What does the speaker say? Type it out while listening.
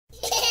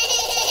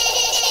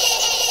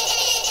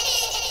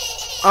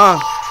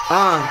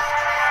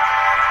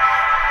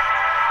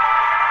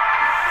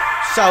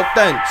South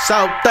End,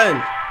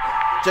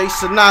 J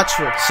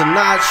Sinatra,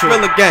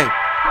 Skrilla gang.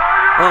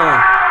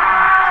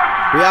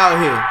 We out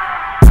here.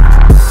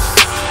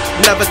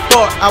 Never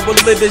thought I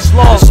would live this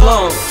long.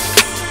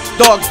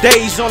 Dark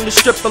days on the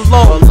strip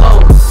alone.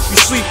 You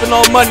sleeping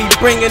on money,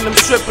 bringing them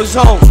strippers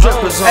home.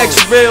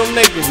 Ex-real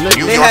niggas,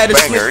 they had to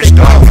switch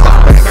their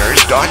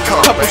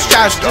clothes. Couple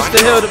shots just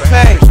to heal the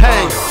pain.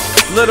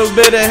 Little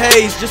bit of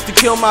haze just to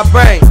kill my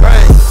brain.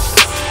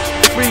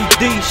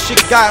 3D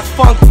shit got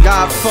funky.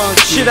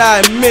 Shit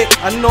I admit,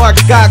 I know I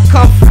got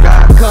comfort.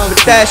 But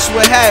that's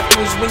what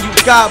happens when you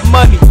got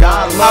money.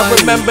 I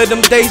remember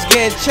them days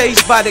getting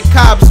chased by the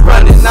cops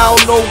running. I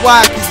don't know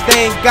why, cause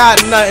they ain't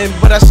got nothing,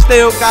 but I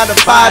still gotta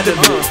buy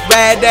them.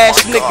 Bad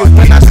ass nigga,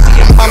 when I see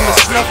him, I'ma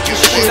snuff the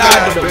shit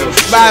out of them.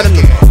 Riding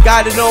them,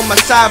 got it on my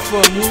side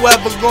for him.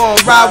 Whoever gon'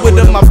 ride with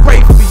him, I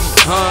pray for you.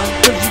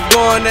 Cause you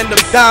gon' end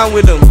up down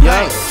with him.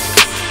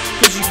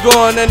 Cause you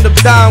gon' end up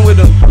down with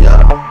him.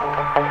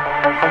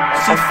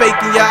 See fake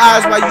in your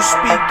eyes while you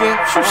speaking.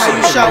 How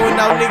you shouting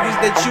out niggas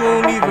that you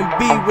don't even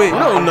be with?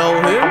 I don't know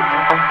him.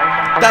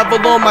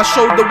 Devil on my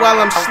shoulder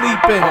while I'm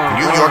sleeping.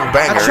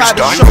 I try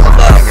to show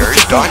love,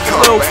 put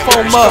your little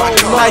foam up.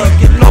 Now you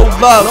get no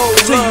love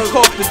till you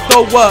cough the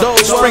dough up.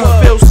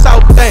 Springfield,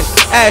 South End,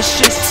 ass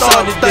shit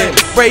started then.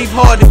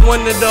 Brave-hearted,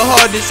 one of the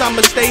hardest. I'ma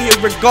stay here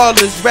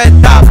regardless. Red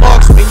dot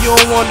marksman, you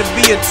don't wanna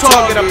be a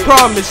target, I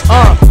promise.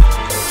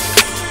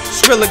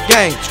 Skrilla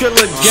gang.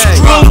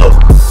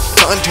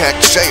 Contact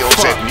sales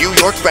at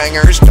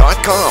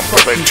NewYorkBangers.com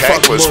for the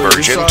tagless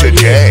version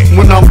today.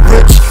 When I'm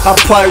rich, I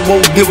probably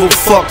won't give a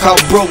fuck how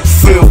broke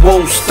feel.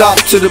 Won't stop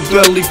to the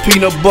belly,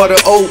 peanut butter,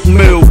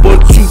 oatmeal.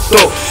 What you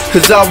thought?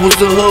 Cause I was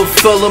the hood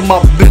fella,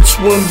 my bitch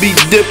wouldn't be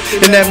dipped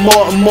in that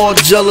more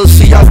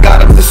jealousy. I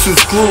got a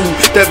misconstrued.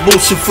 That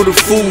bullshit for the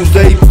fools.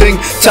 Everything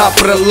top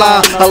of the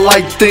line. I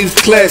like things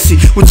classy.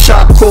 With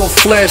y'all call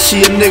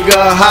flashy, a nigga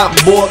a hot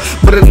boy,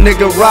 but a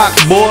nigga rock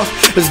boy.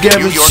 It's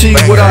guaranteed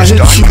what I hit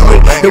you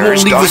with. It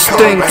won't leave a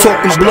stain.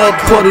 Talking blood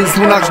puddles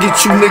when I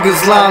get you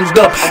niggas lined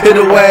up.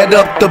 It'll add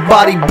up the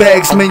body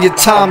bags, man, your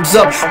time's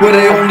up. Where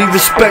they only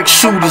respect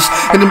shooters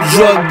and them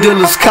drug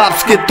dealers.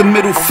 Cops get the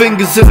middle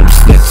fingers and them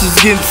snitches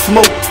getting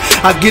smoked.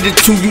 I get it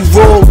to you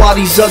raw while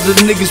these other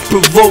niggas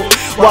provoke.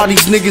 While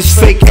these niggas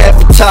fake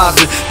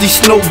advertising. These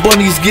snow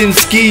bunnies getting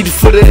skied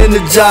for the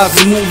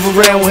energizer. Move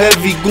around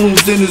heavy,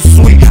 goons in the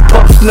suite.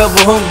 Pups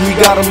never hungry,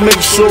 gotta make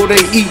sure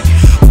they eat.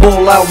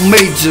 Ball out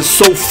major,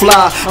 so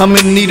fly, I'm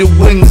in need of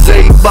wings.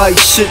 Everybody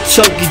shit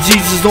chunky,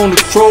 Jesus on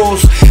the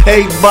cross.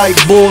 Everybody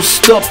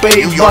bossed up,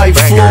 everybody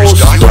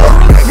flossed up.